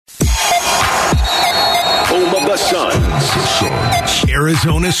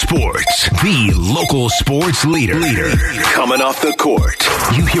Arizona Sports, the local sports leader. Coming off the court,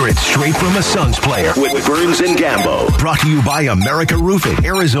 you hear it straight from a Suns player with Burns and Gambo. Brought to you by America Roofing,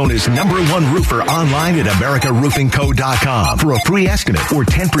 Arizona's #1 roofer, online at AmericaRoofingCo.com for a free estimate or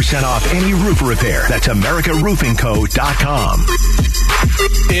 10% off any roof repair. That's AmericaRoofingCo.com.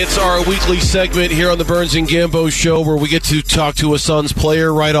 It's our weekly segment here on the Burns and Gambo Show where we get to talk to a Suns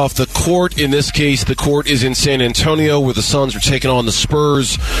player right off the court. In this case, the court is in San Antonio where the Suns are taking on the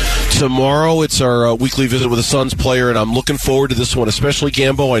Spurs tomorrow. It's our weekly visit with a Suns player, and I'm looking forward to this one, especially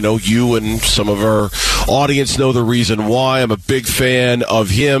Gambo. I know you and some of our audience know the reason why. I'm a big fan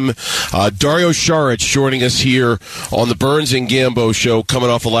of him. Dario Saric joining us here on the Burns and Gambo Show, coming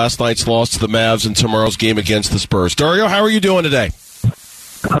off of last night's loss to the Mavs and tomorrow's game against the Spurs. Dario, how are you doing today?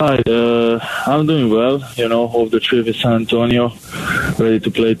 Hi, I'm doing well. Hope the trip is San Antonio, ready to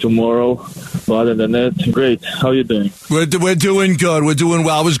play tomorrow. But other than that, great. How are you doing? We're doing good. We're doing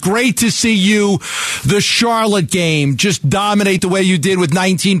well. It was great to see you, the Charlotte game, just dominate the way you did with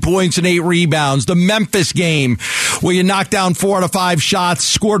 19 points and 8 rebounds. The Memphis game, where you knocked down 4 out of 5 shots,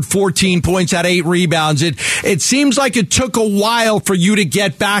 scored 14 points, had 8 rebounds. It seems like it took a while for you to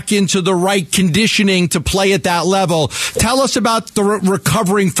get back into the right conditioning to play at that level. Tell us about the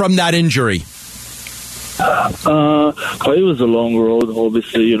recovering from that injury. It was a long road,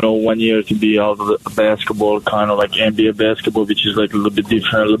 obviously, 1 year to be out of the basketball, kind of like NBA basketball, which is like a little bit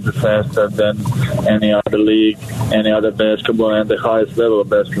different, a little bit faster than any other league, any other basketball, and the highest level of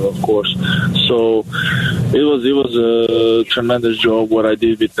basketball, of course. So it was a tremendous job what I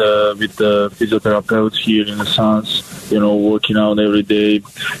did with the physiotherapeut here in the Suns, working out every day.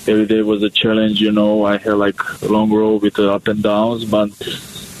 Every day was a challenge, I had like a long road with the up and downs, but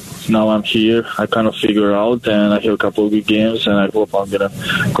now I'm here. I kind of figure out, and I have a couple of good games, and I hope I'm going to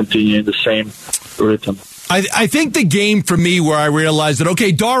continue in the same rhythm. I think the game for me where I realized that,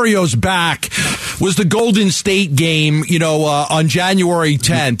 okay, Dario's back was the Golden State game, on January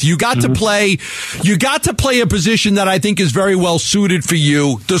 10th. You got to play a position that I think is very well suited for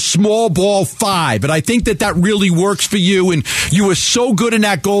you, the small ball 5. And I think that really works for you. And you were so good in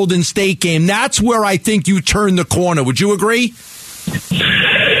that Golden State game. That's where I think you turned the corner. Would you agree?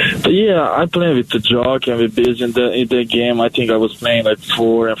 Yeah, I played with the Jock and with Biz in the game. I think I was playing like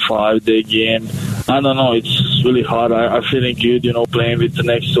 4 and 5 day game. I don't know. It's really hard. I'm feeling good, playing with the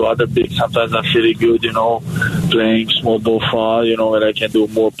next to other bigs. Sometimes I'm feeling good, playing small ball 5, when I can do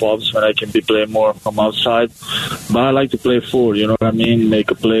more pops, when I can be playing more from outside. But I like to play 4, you know what I mean?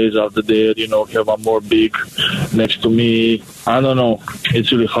 Make a plays after there, have one more big next to me. I don't know.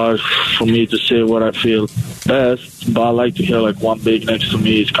 It's really hard for me to say what I feel best, but I like to have like one big next to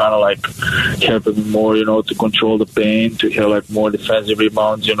me. It's kind of like helping me more, to control the paint, to have like more defensive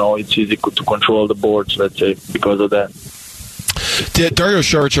rebounds. It's easy to control the boards, let's say, because of that. Dario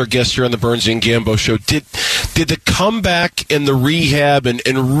Saric, our guest here on the Burns and Gambo Show, did the comeback and the rehab and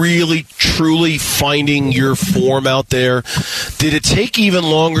really truly finding your form out there, did it take even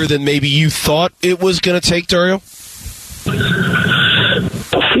longer than maybe you thought it was going to take, Dario?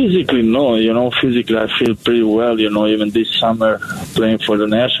 Physically, no. Physically, I feel pretty well. Even this summer, playing for the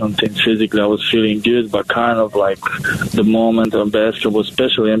national team, physically, I was feeling good. But kind of like the moment of basketball,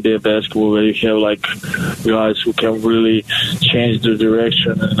 especially NBA basketball, where you have like guys who can really change the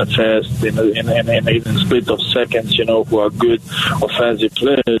direction in a fast, in a split of seconds, who are good offensive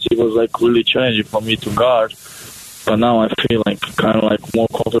players. It was like really challenging for me to guard. But now I feel like kind of like more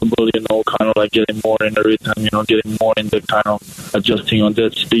comfortable, kind of like getting more in the rhythm, getting more in the kind of adjusting on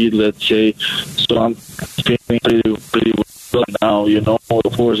that speed, let's say. So I'm feeling pretty well now,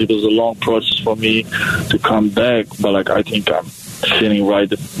 Of course, it was a long process for me to come back, but like I think I'm feeling right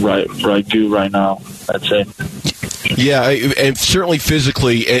good right now, I'd say. Yeah, and certainly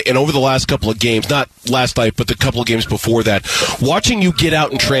physically, and over the last couple of games, not last night, but the couple of games before that, watching you get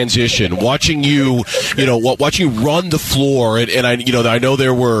out and transition, watching you run the floor, and I know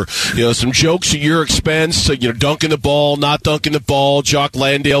there were some jokes at your expense, dunking the ball, not dunking the ball, Jock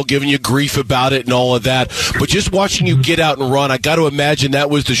Landale giving you grief about it and all of that, but just watching you get out and run, I got to imagine that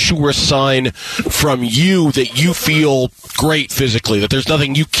was the surest sign from you that you feel great physically, that there's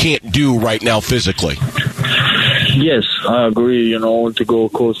nothing you can't do right now physically. Yes, I agree, to go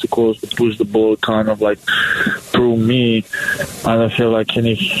coast to coast, to push the ball, kind of like prove me. I don't feel like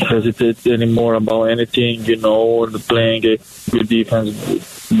any hesitate anymore about anything, playing a good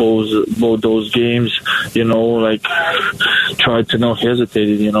defense both those games, like try to not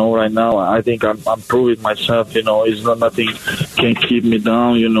hesitate, right now. I think I'm proving myself, it's not nothing can keep me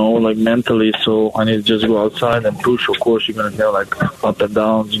down, like mentally, so I need to just go outside and push. Of course, you're going to have like up and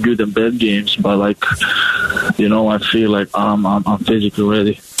downs, good and bad games, but like I feel like I'm physically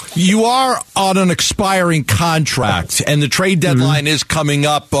ready. You are on an expiring contract, and the trade deadline is coming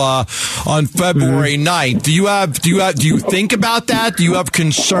up on February 9th. Do you think about that? Do you have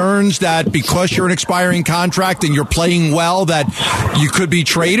concerns that because you're an expiring contract and you're playing well that you could be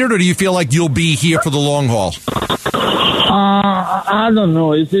traded, or do you feel like you'll be here for the long haul? I don't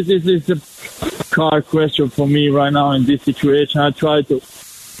know. It's a hard question for me right now in this situation. I try to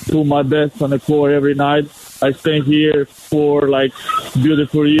do my best on the court every night. I spent here for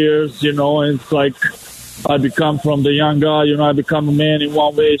beautiful years, and it's like I become from the young guy, I become a man in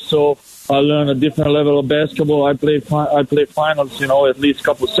one way. So I learn a different level of basketball. I play finals, at least a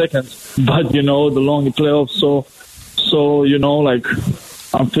couple seconds, but the longer playoffs. So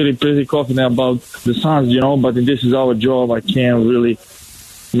I'm feeling pretty confident about the Suns, but this is our job. I can't really.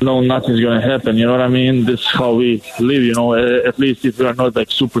 Nothing's going to happen. You know what I mean? This is how we live, at least if we are not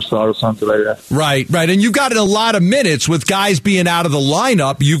superstar or something like that. Right. And you've got a lot of minutes with guys being out of the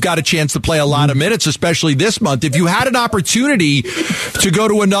lineup. You've got a chance to play a lot of minutes, especially this month. If you had an opportunity to go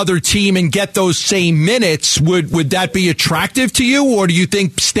to another team and get those same minutes, would that be attractive to you? Or do you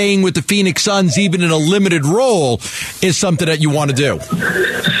think staying with the Phoenix Suns, even in a limited role, is something that you want to do?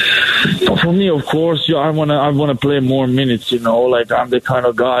 For me, of course, I wanna play more minutes. I'm the kind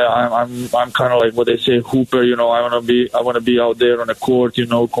of guy. I'm kind of like what they say, hooper. I wanna be out there on the court.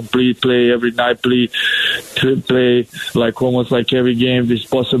 Complete play every night. Play almost like every game if it's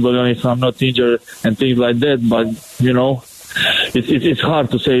possible. If I'm not injured and things like that. But it's hard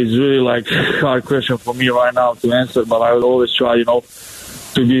to say. It's really hard question for me right now to answer. But I will always try, to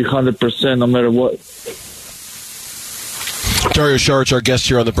be 100% no matter what. Dario Saric, our guest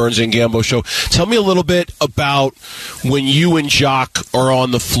here on the Burns and Gambo Show. Tell me a little bit about when you and Jock are on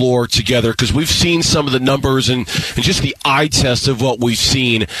the floor together, because we've seen some of the numbers and just the eye test of what we've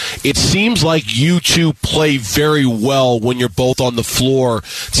seen. It seems like you two play very well when you're both on the floor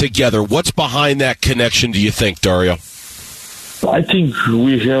together. What's behind that connection, do you think, Dario? I think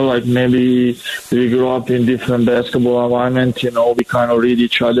we have maybe we grew up in different basketball environment. We kind of read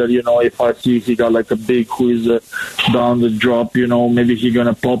each other. If I see he got a big who is down the drop, maybe he's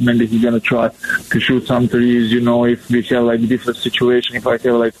gonna pop, maybe he's gonna try to shoot some threes. If we have different situation, if I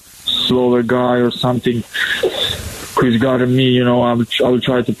have slower guy or something who's guarding me, I will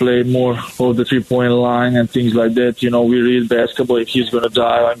try to play more of the 3-point line and things like that. We read basketball. If he's gonna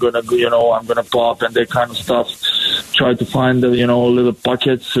dive, I'm gonna pop and that kind of stuff. Try to find the little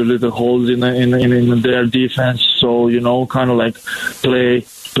pockets, little holes in their defense. So kind of play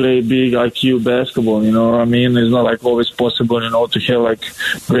big IQ basketball. You know what I mean? It's not always possible. To have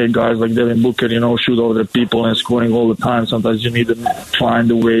great guys like Devin Booker. Shoot over the people and scoring all the time. Sometimes you need to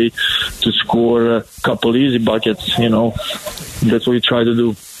find a way to score a couple easy buckets. That's what we try to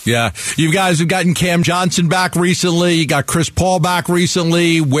do. Yeah. You guys have gotten Cam Johnson back recently. You got Chris Paul back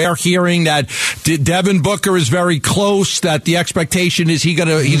recently. We're hearing that Devin Booker is very close, that the expectation is he's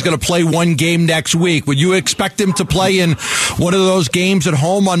gonna play one game next week. Would you expect him to play in one of those games at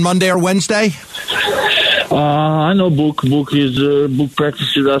home on Monday or Wednesday? I know Book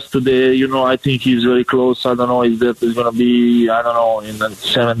practiced with us today. I think he's very close. I don't know if that is going to be, in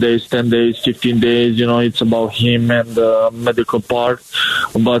 7 days, 10 days, 15 days. It's about him and the medical part.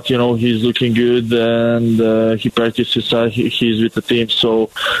 But, he's looking good and he practices. He's with the team. So,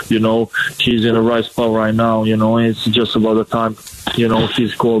 he's in the right spot right now. It's just about the time.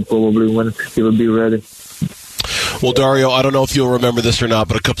 He's called probably when he will be ready. Well, Dario, I don't know if you'll remember this or not,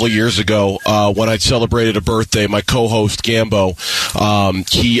 but a couple of years ago, when I celebrated a birthday, my co-host, Gambo,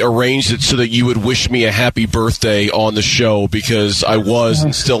 he arranged it so that you would wish me a happy birthday on the show, because I was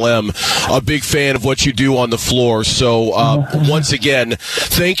and still am a big fan of what you do on the floor. So, once again,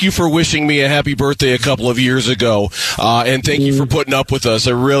 thank you for wishing me a happy birthday a couple of years ago, and thank you for putting up with us.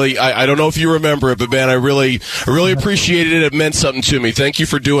 I don't know if you remember it, but man, I really appreciated it. It meant something to me. Thank you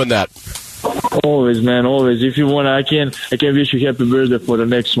for doing that. Always, man, always. If you want, I can wish you happy birthday for the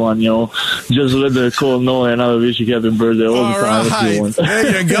next one. Just let the call know, and I will wish you happy birthday all the time. Right. If you want.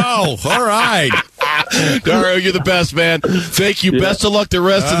 There you go. All right, Dario, you're the best, man. Thank you. Yeah. Best of luck the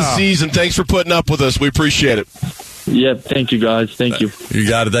rest of the season. Thanks for putting up with us. We appreciate it. Yeah, thank you, guys. Thank you. You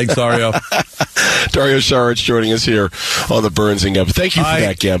got it. Thanks, Dario. Dario Saric joining us here on the Burns and Gambo. Thank you for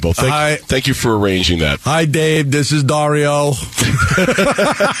that, Gambo. Thank you for arranging that. Hi, Dave. This is Dario.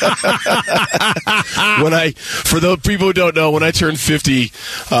 For those people who don't know, when I turned 50,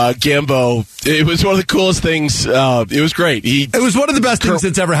 Gambo, it was one of the coolest things. It was great. It was one of the best things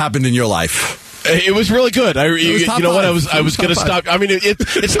that's ever happened in your life. It was really good. You know what? I was going to stop. I mean,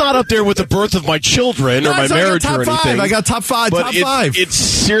 it's not up there with the birth of my children or my marriage or anything. I got top five. It's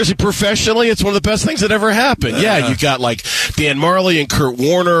seriously, professionally, it's one of the best things that ever happened. Yeah, you got like Dan Marley and Kurt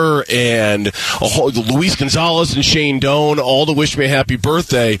Warner and Luis Gonzalez and Shane Doan all to wish me a happy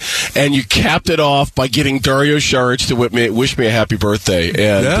birthday, and you capped it off by getting Dario Saric to wish me a happy birthday.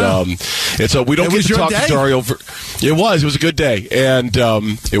 And so we don't get to talk to Dario. It was a good day, and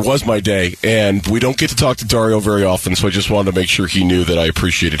it was my day, and we don't get to talk to Dario very often, so I just wanted to make sure he knew that I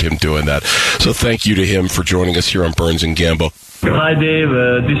appreciated him doing that. So thank you to him for joining us here on Burns and Gambo. Hi, Dave.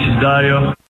 This is Dario.